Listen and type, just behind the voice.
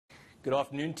Good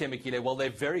afternoon, Temekile. Well, they're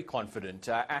very confident.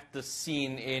 At the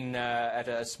scene at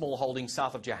a small holding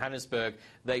south of Johannesburg,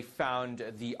 they found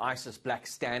the ISIS black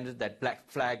standard, that black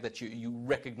flag that you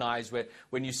recognize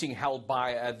when you're seeing held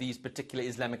by these particular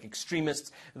Islamic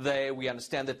extremists. We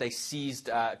understand that they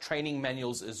seized training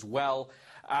manuals as well.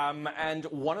 And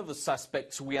one of the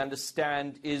suspects, we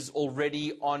understand, is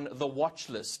already on the watch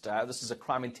list. This is a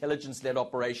crime intelligence-led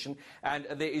operation, and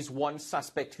there is one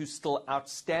suspect who's still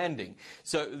outstanding.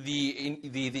 So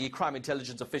the crime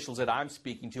intelligence officials that I'm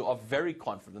speaking to are very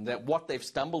confident that what they've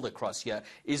stumbled across here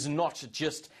is not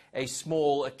just a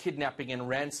small kidnapping and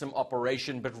ransom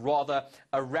operation, but rather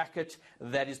a racket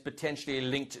that is potentially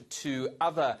linked to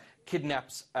other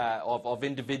kidnaps of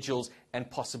individuals and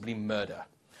possibly murder.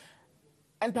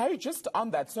 And Barry, just on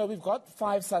that, so we've got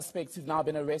 5 suspects who've now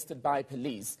been arrested by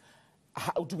police.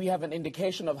 Do we have an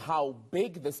indication of how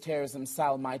big this terrorism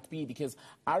cell might be? Because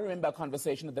I remember a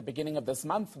conversation at the beginning of this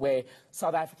month where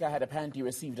South Africa had apparently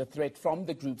received a threat from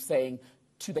the group saying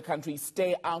to the country,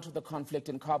 stay out of the conflict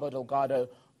in Cabo Delgado,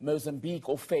 Mozambique,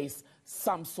 or face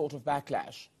some sort of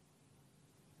backlash.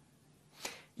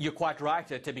 You're quite right,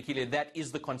 Tebekile. That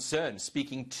is the concern.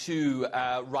 Speaking to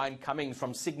Ryan Cummings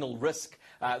from Signal Risk,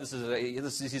 this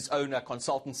is his own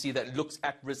consultancy that looks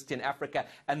at risk in Africa,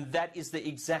 and that is the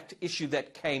exact issue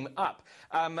that came up.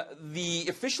 The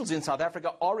officials in South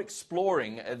Africa are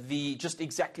exploring just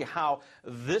exactly how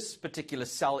this particular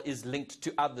cell is linked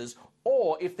to others,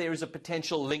 or if there is a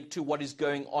potential link to what is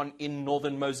going on in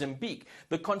northern Mozambique.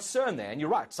 The concern there, and you're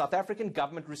right, South African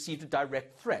government received a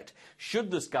direct threat.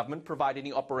 Should this government provide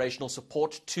any operational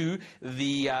support to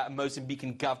the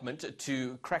Mozambican government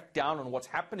to crack down on what's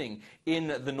happening in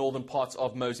the northern parts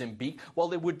of Mozambique, well,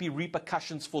 there would be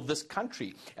repercussions for this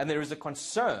country. And there is a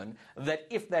concern that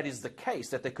if that is the case,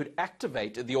 that they could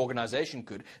activate, the organization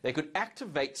they could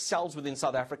activate cells within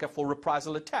South Africa for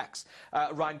reprisal attacks.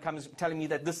 Ryan Cummings telling me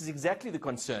that this is exactly the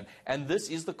concern, and this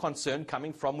is the concern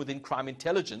coming from within crime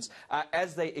intelligence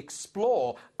as they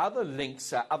explore other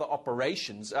links, other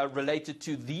operations related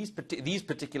to these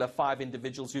particular 5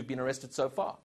 individuals who've been arrested so far.